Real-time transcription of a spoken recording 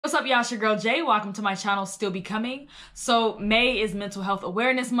What's up, y'all? It's your girl Jay. Welcome to my channel, Still Becoming. So May is Mental Health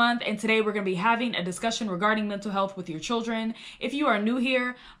Awareness Month, and today we're going to be having a discussion regarding mental health with your children. If you are new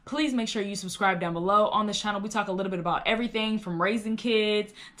here, please make sure you subscribe down below. On this channel, we talk a little bit about everything from raising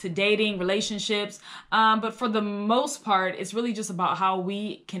kids to dating, relationships. But for the most part, it's really just about how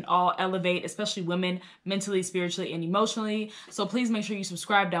we can all elevate, especially women, mentally, spiritually, and emotionally. So please make sure you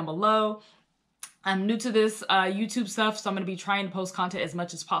subscribe down below. I'm new to this YouTube stuff, so I'm going to be trying to post content as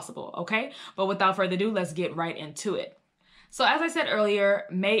much as possible, okay? But without further ado, let's get right into it. So as I said earlier,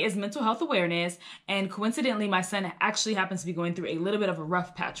 May is Mental Health Awareness, and coincidentally, my son actually happens to be going through a little bit of a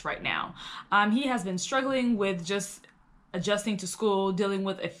rough patch right now. He has been struggling with just adjusting to school, dealing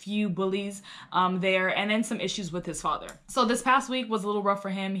with a few bullies there, and then some issues with his father. So this past week was a little rough for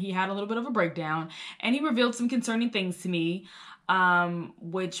him. He had a little bit of a breakdown, and he revealed some concerning things to me,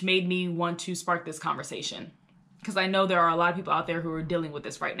 which made me want to spark this conversation, because I know there are a lot of people out there who are dealing with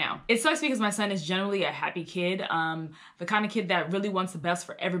this right now. It sucks because my son is generally a happy kid, the kind of kid that really wants the best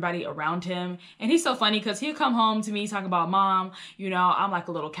for everybody around him. And he's so funny because he'll come home to me talking about, Mom, you know, I'm like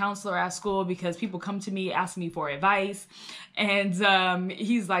a little counselor at school because people come to me asking me for advice. And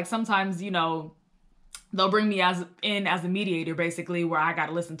he's like, sometimes, you know, they'll bring me in as a mediator, basically, where I got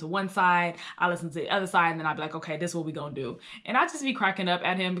to listen to one side, I listen to the other side, and then I'll be like, okay, this is what we gonna do. And I just be cracking up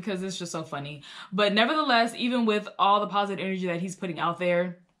at him because it's just so funny. But nevertheless, even with all the positive energy that he's putting out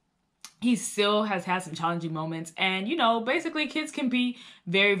there, he still has had some challenging moments. And, you know, basically kids can be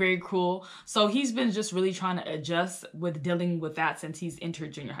very, very cruel. So he's been just really trying to adjust with dealing with that since he's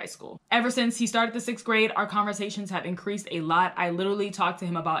entered junior high school. Ever since he started the 6th grade, our conversations have increased a lot. I literally talk to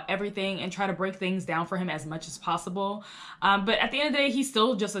him about everything and try to break things down for him as much as possible. But at the end of the day, he's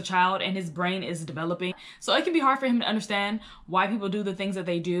still just a child and his brain is developing. So it can be hard for him to understand why people do the things that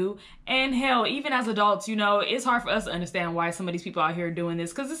they do. And hell, even as adults, you know, it's hard for us to understand why some of these people out here are doing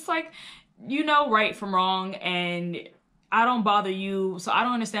this, because it's like, you know right from wrong, and I don't bother you, so I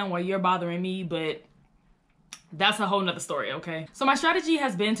don't understand why you're bothering me, but that's a whole nother story, okay? So my strategy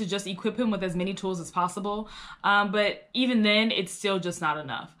has been to just equip him with as many tools as possible, but even then, it's still just not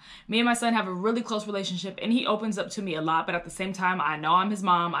enough. Me and my son have a really close relationship, and he opens up to me a lot, but at the same time, I know I'm his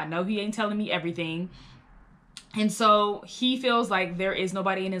mom. I know he ain't telling me everything. And so he feels like there is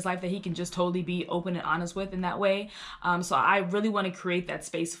nobody in his life that he can just totally be open and honest with in that way. So I really want to create that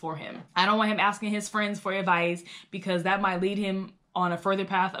space for him. I don't want him asking his friends for advice because that might lead him on a further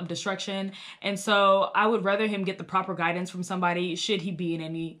path of destruction. And so I would rather him get the proper guidance from somebody should he be in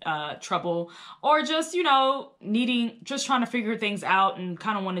any trouble, or just, you know, just trying to figure things out and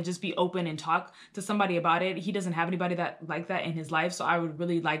kind of want to just be open and talk to somebody about it. He doesn't have anybody like that in his life. So I would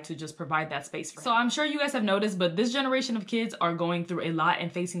really like to just provide that space for him. So I'm sure you guys have noticed, but this generation of kids are going through a lot and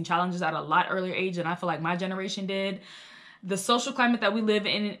facing challenges at a lot earlier age than I feel like my generation did. The social climate that we live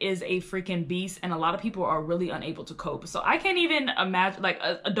in is a freaking beast, and a lot of people are really unable to cope. So I can't even imagine, like,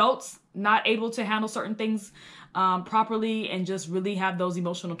 adults not able to handle certain things properly and just really have those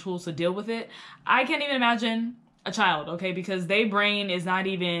emotional tools to deal with it. I can't even imagine a child, okay, because their brain is not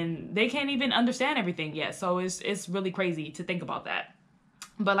even, they can't even understand everything yet. So it's really crazy to think about that.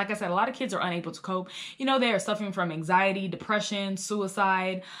 But like I said, a lot of kids are unable to cope. You know, they are suffering from anxiety, depression,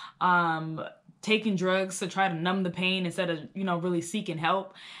 suicide, taking drugs to try to numb the pain instead of, you know, really seeking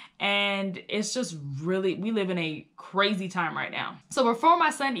help. And it's just really, we live in a crazy time right now. So before my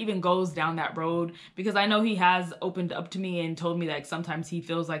son even goes down that road, because I know he has opened up to me and told me that sometimes he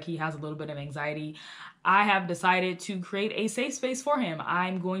feels like he has a little bit of anxiety, I have decided to create a safe space for him.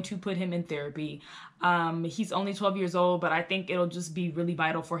 I'm going to put him in therapy. He's only 12 years old, but I think it'll just be really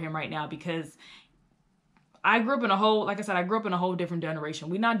vital for him right now because I grew up in a whole, like I said, I grew up in a whole different generation.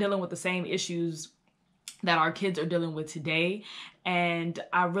 We're not dealing with the same issues that our kids are dealing with today. And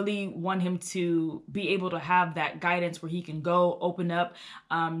I really want him to be able to have that guidance where he can go open up,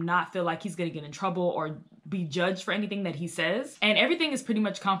 not feel like he's going to get in trouble or be judged for anything that he says. And everything is pretty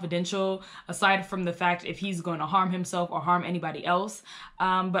much confidential, aside from the fact if he's going to harm himself or harm anybody else.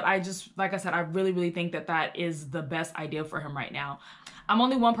 But I just, like I said, I really, really think that that is the best idea for him right now. I'm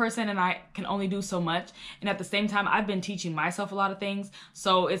only one person and I can only do so much. And at the same time, I've been teaching myself a lot of things.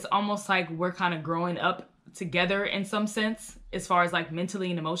 So it's almost like we're kind of growing up together in some sense, as far as like mentally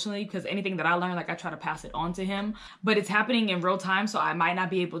and emotionally, because anything that I learn, like I try to pass it on to him, but it's happening in real time. So I might not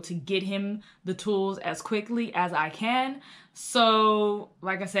be able to get him the tools as quickly as I can. So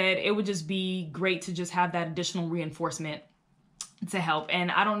like I said, it would just be great to just have that additional reinforcement to help.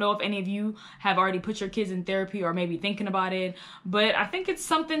 And I don't know if any of you have already put your kids in therapy or maybe thinking about it, but I think it's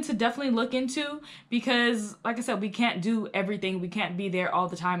something to definitely look into, because like I said, we can't do everything. We can't be there all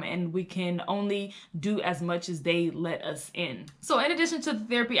the time, and we can only do as much as they let us in. So in addition to the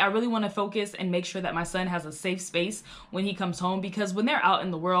therapy, I really want to focus and make sure that my son has a safe space when he comes home, because when they're out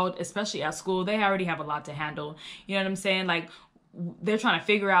in the world, especially at school, they already have a lot to handle. You know what I'm saying? Like, they're trying to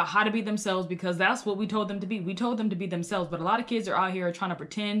figure out how to be themselves, because that's what we told them to be. We told them to be themselves, but a lot of kids are out here trying to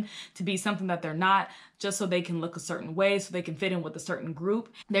pretend to be something that they're not, just so they can look a certain way, so they can fit in with a certain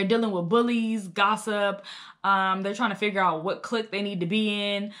group. They're dealing with bullies, gossip. They're trying to figure out what clique they need to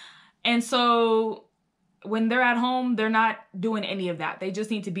be in. And so when they're at home, they're not doing any of that. They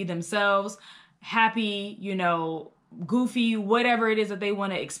just need to be themselves, happy, you know, goofy, whatever it is that they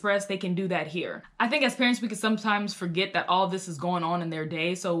want to express, they can do that here. I think as parents, we can sometimes forget that all this is going on in their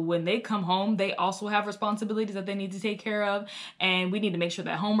day. So when they come home, they also have responsibilities that they need to take care of, and we need to make sure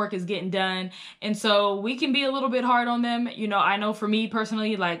that homework is getting done. And so we can be a little bit hard on them. You know, I know for me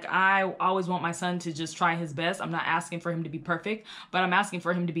personally, like, I always want my son to just try his best. I'm not asking for him to be perfect, but I'm asking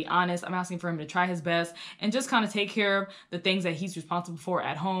for him to be honest. I'm asking for him to try his best and just kind of take care of the things that he's responsible for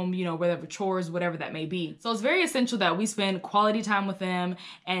at home, you know, whether chores, whatever that may be. So it's very essential that we spend quality time with them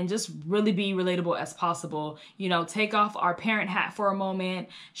and just really be relatable as possible. You know, take off our parent hat for a moment,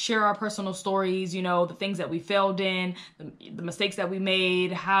 share our personal stories, you know, the things that we failed in, the mistakes that we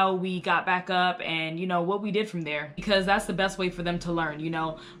made, how we got back up, and, you know, what we did from there, because that's the best way for them to learn. You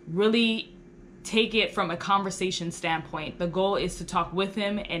know, really take it from a conversation standpoint. The goal is to talk with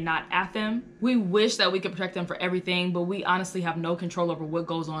them and not at them. We wish that we could protect them for everything, but we honestly have no control over what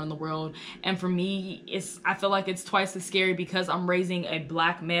goes on in the world. And for me, I feel like it's twice as scary because I'm raising a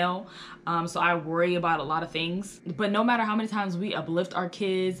Black male. So I worry about a lot of things. But no matter how many times we uplift our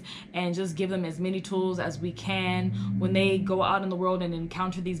kids and just give them as many tools as we can, when they go out in the world and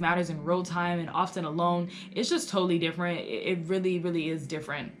encounter these matters in real time and often alone, it's just totally different. It really, really is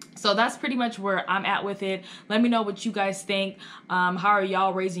different. So that's pretty much where I'm at with it. Let me know what you guys think. How are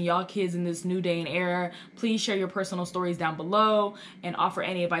y'all raising y'all kids in this new day and era? Please share your personal stories down below and offer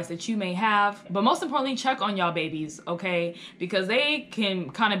any advice that you may have. But most importantly, check on y'all babies, okay? Because they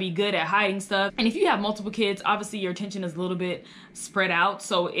can kind of be good at hiding stuff. And if you have multiple kids, obviously your attention is a little bit spread out,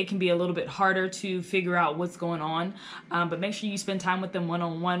 so it can be a little bit harder to figure out what's going on. But make sure you spend time with them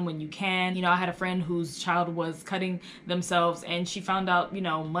one-on-one when you can. You know, I had a friend whose child was cutting themselves, and she found out, you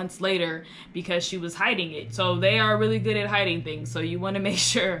know, months later because she was hiding it. So they are really good at hiding things. So you want to make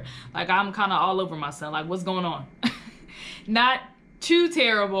sure, like, I'm kind of all over my son, like, what's going on? Not too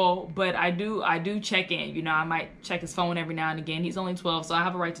terrible, but I do check in. You know, I might check his phone every now and again. He's only 12, so I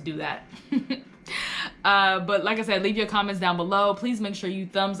have a right to do that. But like I said, leave your comments down below. Please make sure you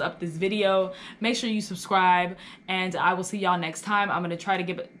thumbs up this video. Make sure you subscribe, and I will see y'all next time. I'm going to try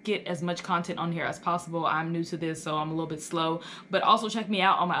to get as much content on here as possible. I'm new to this, so I'm a little bit slow. But also check me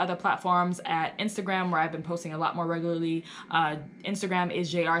out on my other platforms at Instagram, where I've been posting a lot more regularly. Instagram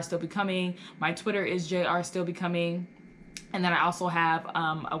is JR Still Becoming. My Twitter is JR Still Becoming. And then I also have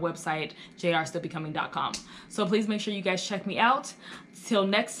a website, jrstillbecoming.com. So please make sure you guys check me out. Till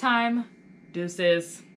next time, deuces.